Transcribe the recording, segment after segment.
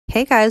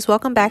Hey guys,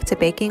 welcome back to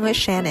Baking with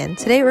Shannon.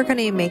 Today we're going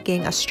to be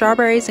making a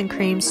strawberries and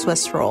cream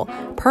Swiss roll,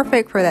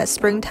 perfect for that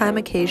springtime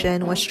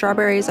occasion when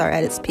strawberries are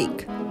at its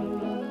peak.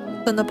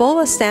 So in the bowl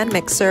of a stand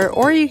mixer,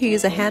 or you can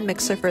use a hand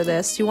mixer for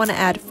this, you want to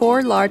add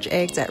 4 large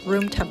eggs at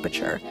room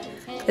temperature.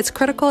 It's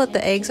critical that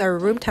the eggs are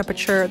room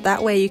temperature,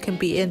 that way you can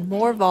beat in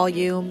more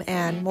volume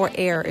and more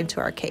air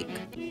into our cake.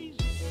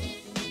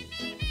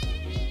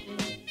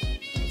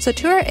 So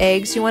to our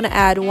eggs, you want to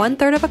add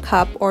 1/3 of a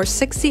cup or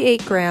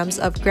 68 grams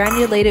of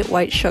granulated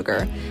white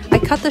sugar. I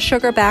cut the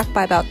sugar back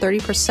by about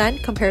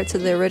 30% compared to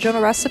the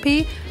original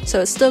recipe, so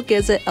it still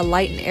gives it a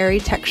light and airy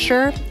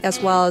texture as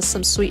well as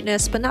some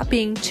sweetness, but not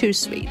being too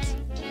sweet.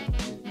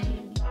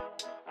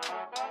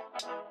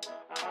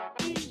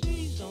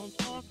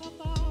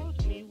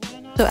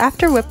 So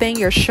after whipping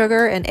your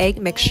sugar and egg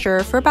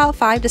mixture for about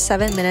 5 to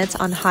 7 minutes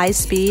on high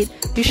speed,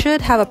 you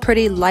should have a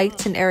pretty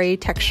light and airy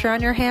texture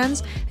on your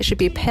hands. It should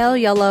be pale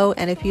yellow,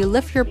 and if you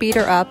lift your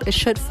beater up, it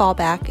should fall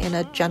back in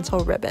a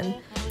gentle ribbon.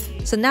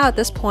 So now at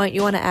this point,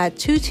 you want to add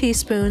 2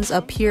 teaspoons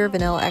of pure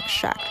vanilla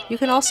extract. You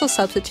can also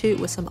substitute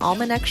with some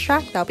almond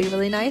extract, that'll be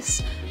really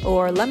nice,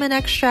 or lemon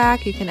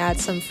extract. You can add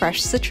some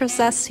fresh citrus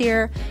zest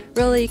here.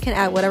 Really, you can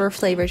add whatever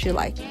flavors you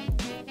like.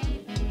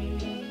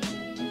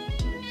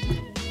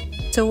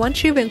 So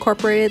once you've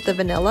incorporated the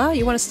vanilla,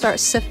 you want to start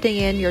sifting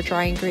in your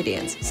dry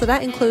ingredients. So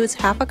that includes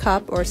half a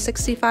cup or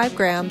 65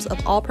 grams of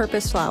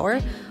all-purpose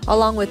flour,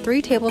 along with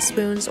 3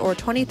 tablespoons or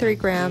 23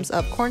 grams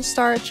of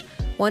cornstarch,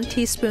 1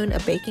 teaspoon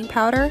of baking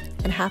powder,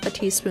 and half a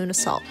teaspoon of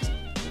salt.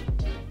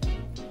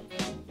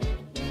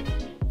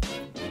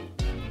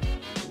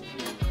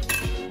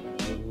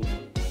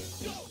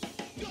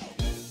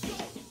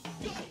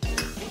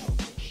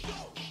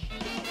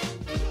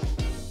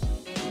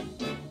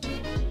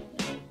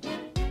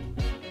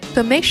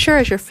 So make sure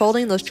as you're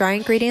folding those dry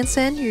ingredients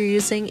in, you're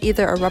using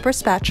either a rubber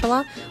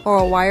spatula or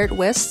a wired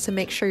whisk to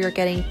make sure you're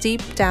getting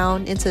deep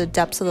down into the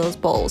depths of those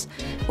bowls,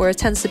 where it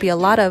tends to be a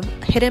lot of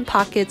hidden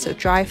pockets of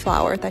dry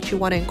flour that you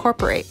want to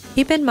incorporate.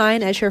 Keep in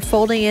mind as you're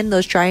folding in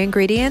those dry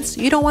ingredients,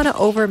 you don't want to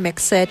over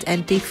mix it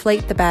and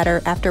deflate the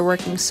batter after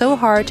working so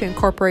hard to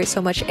incorporate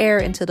so much air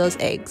into those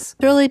eggs.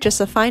 It's really just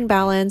a fine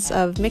balance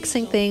of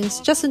mixing things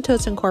just until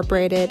it's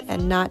incorporated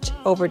and not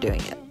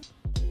overdoing it.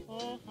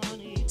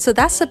 So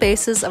that's the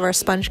basis of our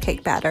sponge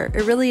cake batter.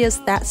 It really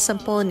is that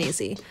simple and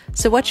easy.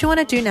 So what you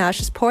want to do now is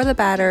just pour the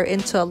batter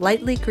into a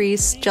lightly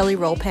greased jelly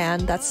roll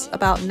pan that's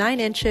about 9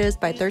 inches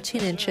by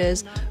 13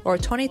 inches or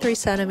 23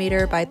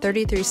 centimeter by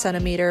 33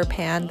 centimeter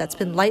pan that's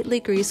been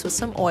lightly greased with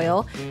some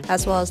oil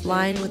as well as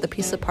lined with a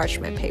piece of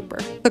parchment paper.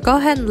 So go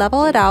ahead and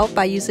level it out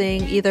by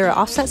using either an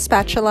offset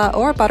spatula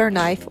or a butter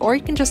knife, or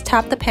you can just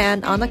tap the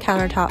pan on the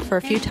countertop for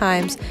a few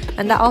times,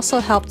 and that also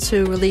helps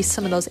to release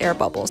some of those air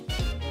bubbles.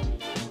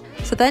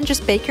 So then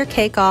just bake your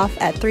cake off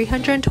at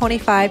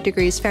 325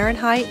 degrees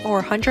Fahrenheit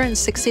or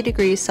 160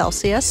 degrees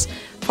Celsius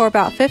for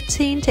about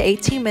 15 to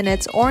 18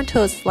 minutes, or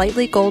until it's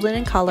lightly golden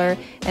in color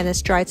and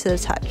is dry to the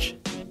touch.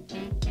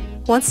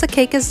 Once the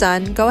cake is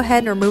done, go ahead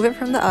and remove it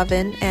from the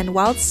oven, and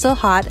while it's still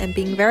hot and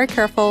being very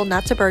careful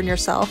not to burn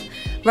yourself,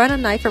 run a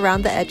knife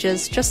around the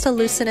edges just to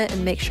loosen it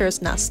and make sure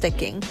it's not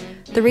sticking.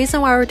 The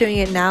reason why we're doing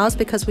it now is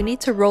because we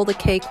need to roll the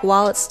cake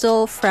while it's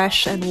still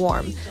fresh and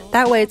warm.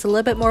 That way it's a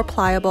little bit more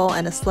pliable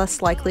and it's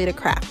less likely to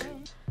crack.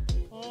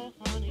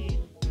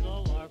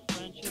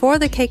 Before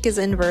the cake is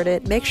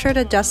inverted, make sure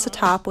to dust the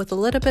top with a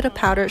little bit of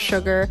powdered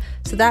sugar,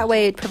 so that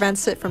way it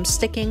prevents it from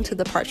sticking to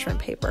the parchment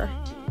paper.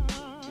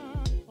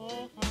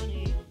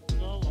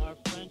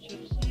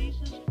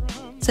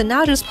 So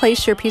now just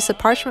place your piece of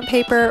parchment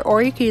paper,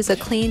 or you can use a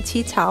clean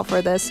tea towel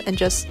for this, and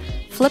just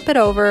flip it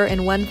over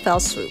in one fell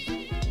swoop.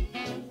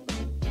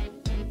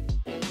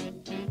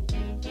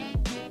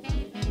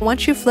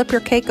 Once you flip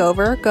your cake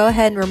over, go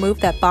ahead and remove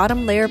that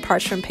bottom layer of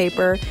parchment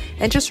paper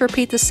and just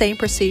repeat the same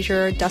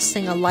procedure,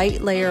 dusting a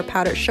light layer of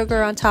powdered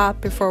sugar on top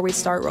before we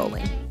start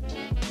rolling.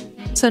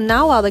 So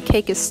now while the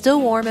cake is still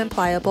warm and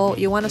pliable,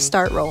 you want to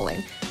start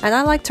rolling. And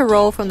I like to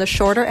roll from the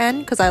shorter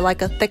end because I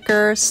like a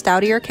thicker,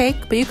 stoutier cake,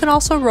 but you can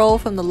also roll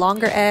from the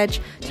longer edge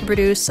to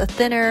produce a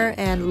thinner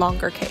and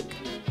longer cake.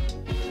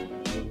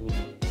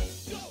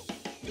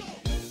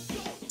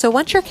 So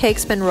once your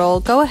cake's been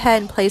rolled, go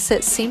ahead and place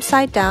it seam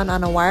side down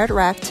on a wired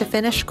rack to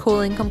finish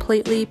cooling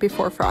completely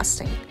before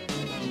frosting.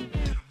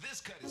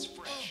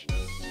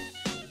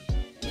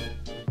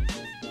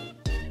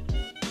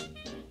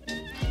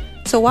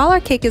 So while our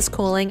cake is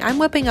cooling, I'm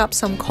whipping up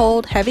some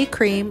cold, heavy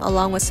cream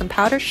along with some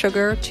powdered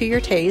sugar to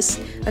your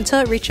taste until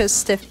it reaches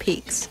stiff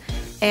peaks.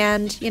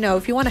 And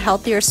if you want a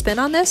healthier spin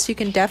on this, you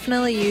can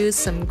definitely use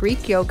some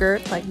Greek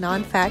yogurt, like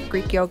non-fat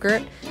Greek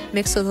yogurt,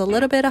 mixed with a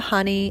little bit of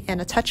honey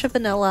and a touch of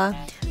vanilla.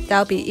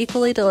 That'll be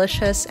equally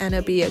delicious, and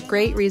it'll be a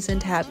great reason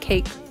to have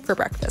cake for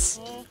breakfast.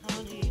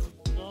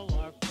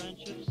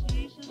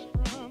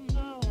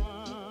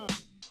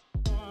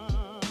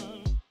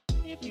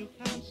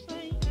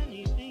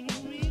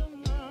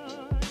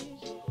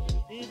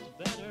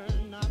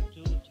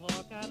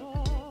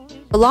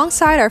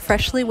 Alongside our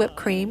freshly whipped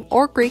cream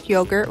or Greek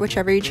yogurt,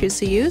 whichever you choose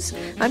to use,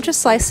 I'm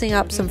just slicing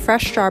up some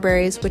fresh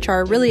strawberries, which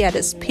are really at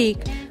its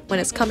peak when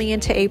it's coming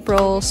into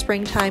April,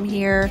 springtime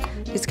here.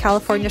 These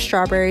California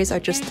strawberries are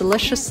just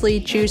deliciously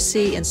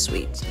juicy and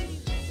sweet.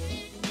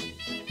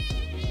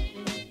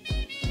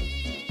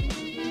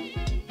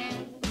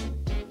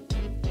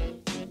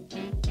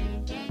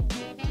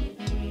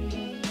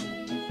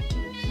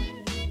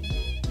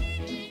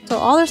 So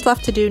all there's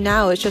left to do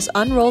now is just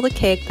unroll the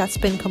cake that's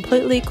been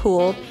completely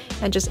cooled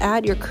and just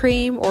add your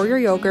cream or your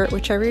yogurt,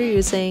 whichever you're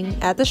using,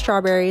 add the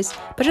strawberries,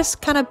 but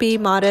just kind of be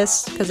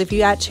modest because if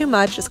you add too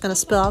much, it's going to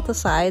spill out the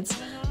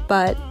sides.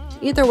 But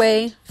either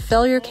way,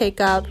 fill your cake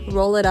up,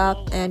 roll it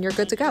up, and you're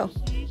good to go.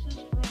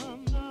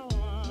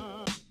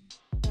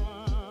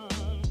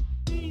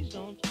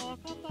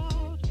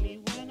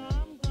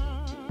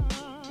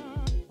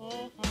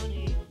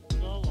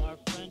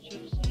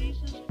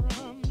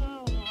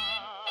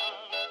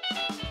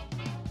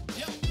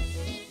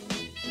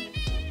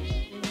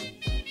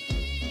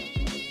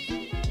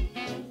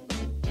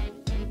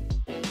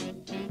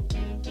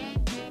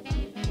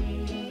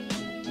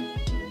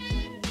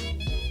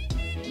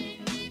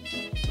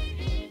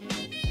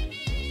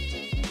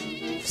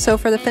 So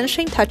for the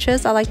finishing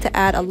touches, I like to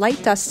add a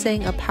light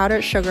dusting of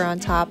powdered sugar on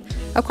top.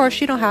 Of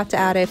course, you don't have to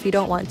add it if you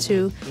don't want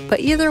to,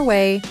 but either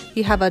way,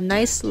 you have a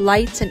nice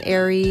light and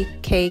airy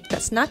cake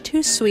that's not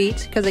too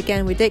sweet, because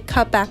again, we did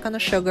cut back on the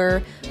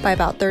sugar by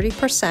about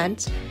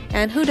 30%,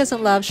 and who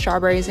doesn't love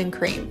strawberries and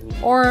cream,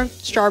 or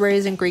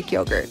strawberries and Greek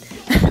yogurt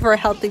for a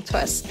healthy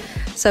twist.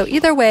 So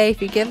either way,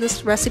 if you give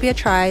this recipe a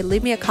try,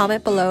 leave me a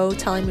comment below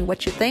telling me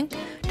what you think.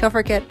 Don't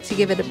forget to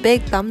give it a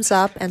big thumbs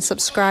up and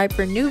subscribe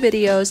for new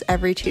videos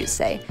every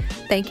Tuesday.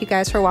 Thank you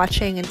guys for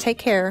watching and take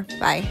care.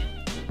 Bye.